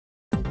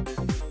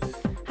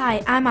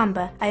Hi, I'm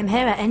Amber. I am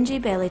here at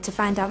NG Bailey to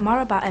find out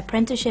more about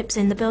apprenticeships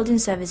in the building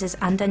services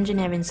and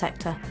engineering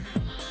sector.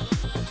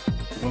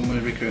 When we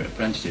recruit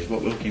apprentices,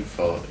 what we're looking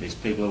for is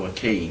people who are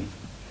keen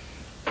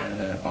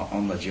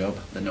on the job.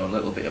 They know a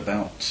little bit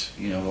about,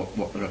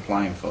 what they're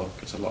applying for,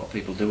 because a lot of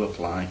people do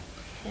apply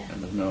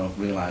and they've no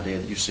real idea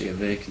that you see a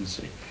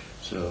vacancy.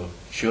 So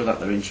show that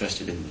they're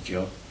interested in the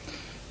job,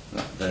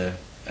 that they're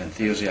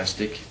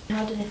enthusiastic.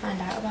 How do they find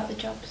out about the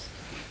jobs?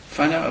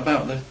 Find out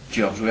about the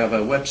jobs. We have a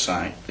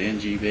website, the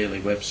NG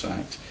Bailey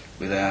website,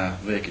 with our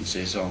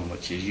vacancies on,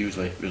 which is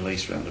usually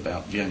released around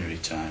about January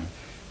time,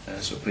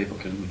 so people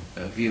can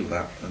view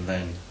that and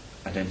then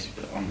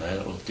identify on there.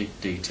 It will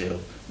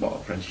detail what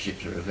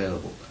apprenticeships are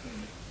available.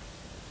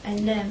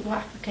 And what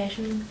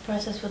application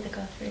process would they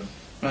go through?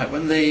 Right,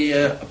 when they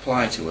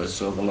apply to us,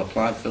 so they'll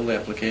fill the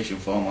application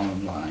form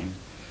online.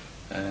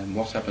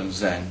 What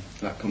happens then?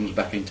 That comes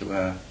back into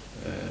our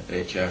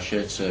HR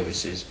shared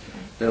services.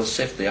 They'll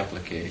sift the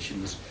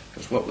applications,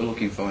 because what we're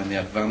looking for in the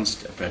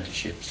advanced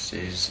apprenticeships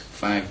is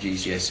 5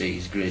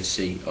 GCSEs, grade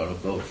C or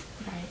above.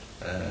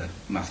 Right.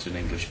 Maths and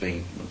English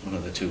being one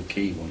of the two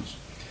key ones.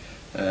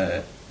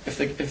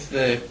 If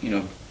they're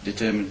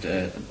determined,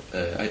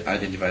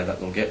 identify that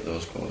they'll get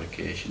those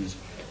qualifications,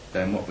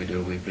 then what we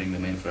do, we bring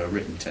them in for a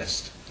written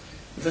test.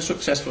 If they're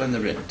successful in the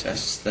written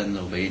tests, then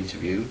they'll be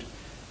interviewed.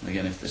 And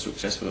again, if they're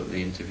successful at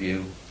the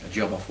interview, a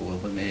job offer will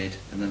be made,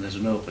 and then there's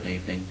an open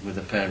evening with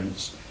the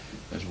parents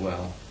as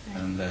well.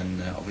 Right. And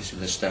then obviously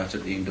they start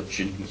at the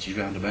induction, which is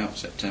around about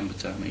September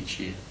time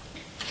each year.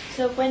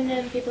 So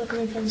when people are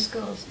coming from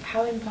schools,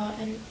 how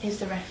important is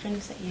the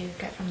reference that you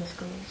get from the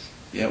schools?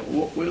 Yeah,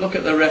 we look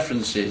at the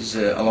references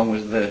along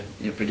with the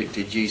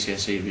predicted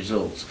GCSE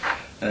results.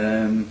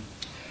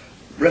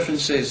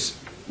 References,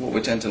 what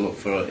we tend to look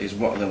for is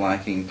what are they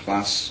like in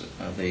class,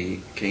 are they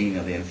keen,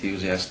 are they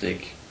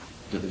enthusiastic,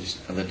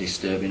 are they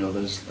disturbing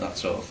others, that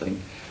sort of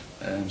thing.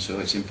 So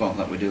it's important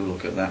that we do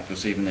look at that,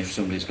 because even if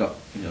somebody's got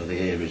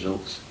the A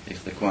results,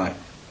 if they're quite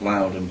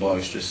loud and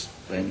boisterous,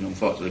 then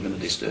unfortunately they're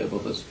going to disturb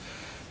others.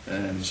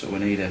 So we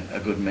need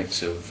a good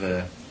mix of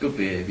good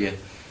behaviour,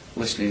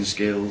 listening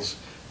skills,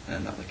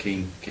 and that they're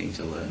keen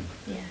to learn.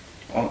 Yeah.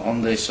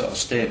 On the sort of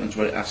statements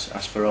where it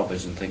asks for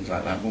hobbies and things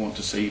like that, we want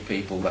to see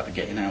people that are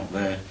getting out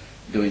there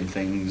doing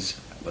things,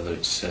 whether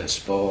it's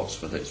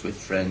sports, whether it's with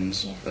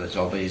friends, whether it's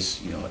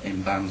hobbies,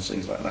 in bands,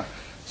 things like that.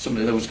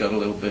 Somebody who's got a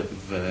little bit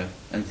of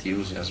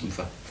enthusiasm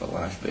for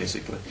life,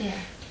 basically. Yeah.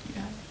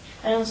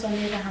 And also, on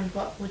the other hand,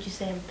 what would you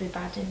say would be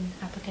bad in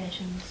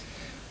applications?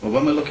 Well,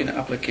 when we're looking at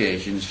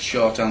applications,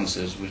 short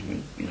answers,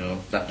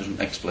 that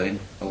doesn't explain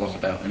a lot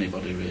about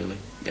anybody really.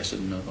 Yes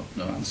and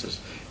no answers.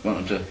 We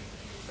want them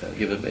to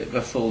give a bit of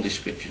a full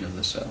description of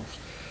themselves.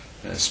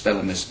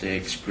 Spelling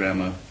mistakes,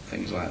 grammar,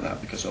 things like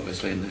that, because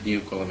obviously in the new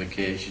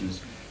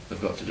qualifications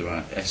they've got to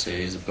write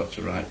essays, they've got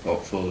to write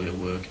portfolio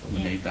work, and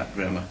we need that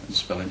grammar and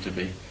spelling to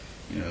be,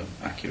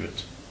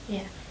 accurate.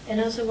 Yeah.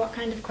 And also, what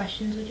kind of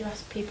questions would you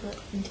ask people at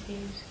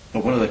interviews?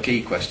 Well, one of the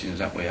key questions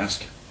that we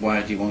ask,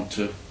 why do you want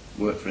to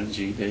work for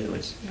NG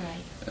Baileys?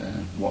 Right.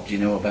 What do you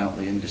know about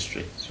the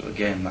industry? So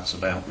again, that's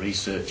about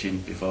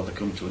researching before they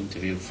come to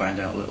interview, find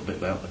out a little bit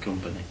about the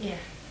company. Yeah.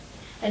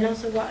 And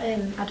also, what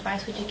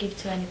advice would you give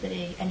to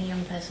any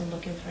young person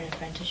looking for an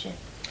apprenticeship?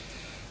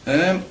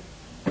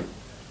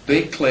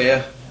 Be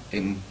clear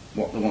in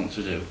what they want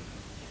to do.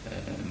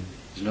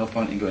 There's no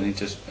point in going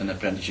into an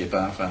apprenticeship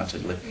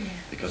half-heartedly,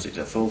 because it's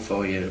a full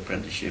 4-year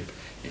apprenticeship.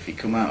 If you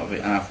come out of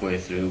it halfway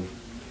through,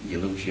 you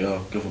lose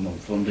your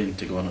government funding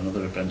to go on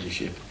another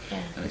apprenticeship,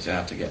 and it's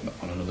hard to get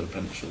on another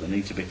apprenticeship. They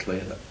need to be clear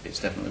that it's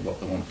definitely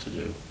what they want to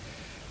do.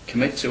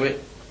 Commit to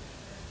it.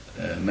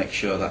 Make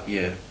sure that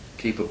you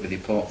keep up with your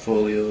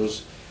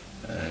portfolios,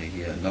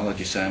 your knowledge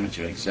assignments,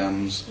 your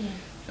exams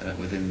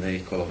within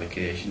the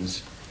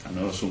qualifications. I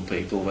know some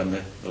people, when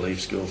they leave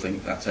school,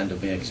 think that's end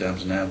of my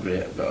exams now,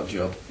 great, I've got a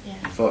job. Yeah.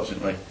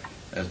 Unfortunately,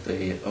 as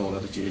the old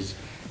adage is,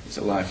 it's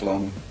a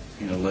lifelong,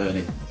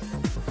 learning.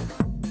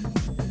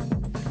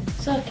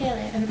 So,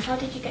 Kaylee, how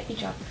did you get your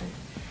job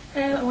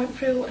then? I went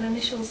through an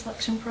initial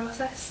selection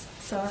process,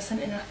 so I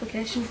sent in an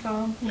application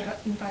form and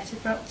got invited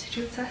for an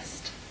aptitude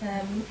test.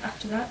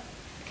 After that,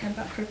 I came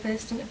back for a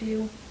first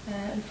interview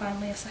and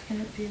finally a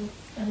second interview,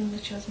 and they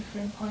chose me for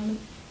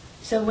employment.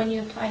 So when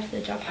you applied for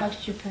the job, how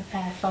did you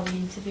prepare for the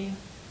interview?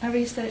 I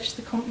researched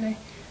the company.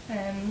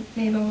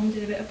 Me and my mum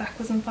did a bit of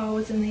backwards and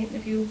forwards in the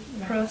interview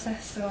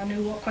process, so I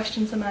knew what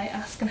questions I might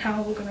ask and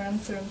how we were going to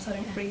answer them, so I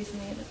didn't freeze in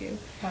the interview.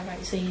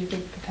 Right, so you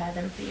did prepare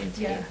them for the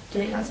interview. Yeah. Do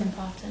you think that's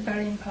important?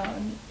 Very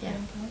important. Yeah.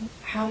 Very important.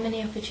 How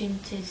many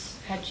opportunities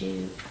had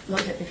you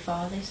looked at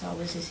before this, or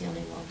was this the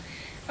only one?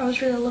 I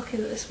was really lucky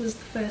that this was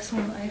the first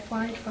one that I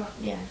applied for.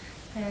 Yeah.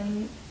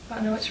 But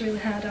I know it's really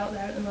hard out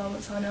there at the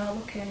moment, so I know I'll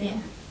look in. Yeah.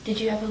 Did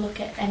you ever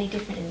look at any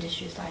different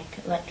industries,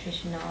 like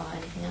electrician or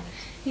anything else?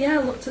 Yeah,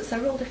 I looked at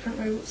several different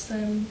routes,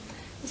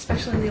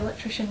 especially the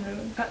electrician route.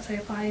 In fact, I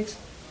applied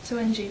to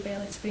NG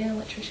Bailey to be an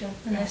electrician,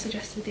 and they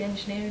suggested the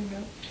engineering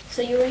route.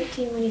 So you were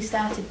 18 when you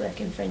started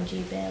working for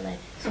NG Bailey.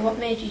 So what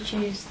made you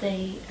choose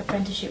the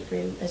apprenticeship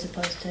route as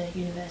opposed to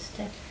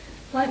university?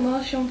 Like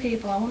most young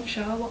people, I wasn't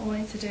sure what I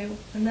wanted to do,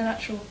 and the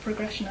natural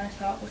progression I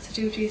thought was to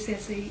do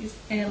GCSEs,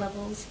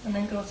 A-levels, and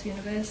then go to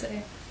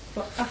university.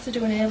 But after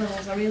doing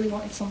A-levels, I really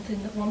wanted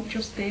something that wasn't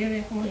just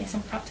theory, I wanted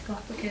some practical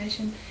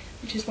application,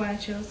 which is why I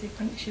chose the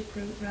apprenticeship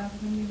route rather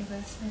than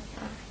university.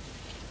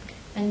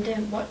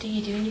 And what do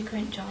you do in your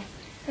current job?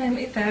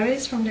 It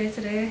varies from day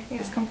to day.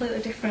 It's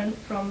completely different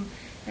from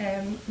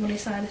money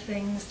side of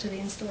things to the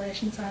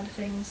installation side of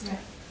things to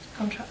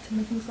contracting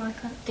and things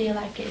like that. Do you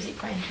like it? Is it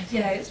quite interesting?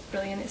 Yeah, it's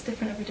brilliant. It's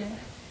different every day.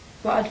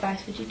 What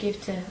advice would you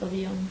give to other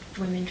young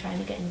women trying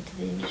to get into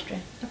the industry?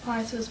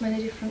 Apply to as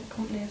many different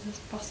companies as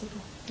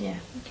possible. Yeah.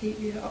 Keep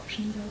your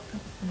options open.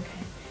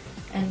 Okay.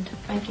 And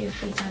thank you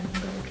for your time and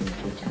good luck in the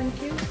future.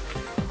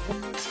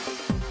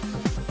 Thank you.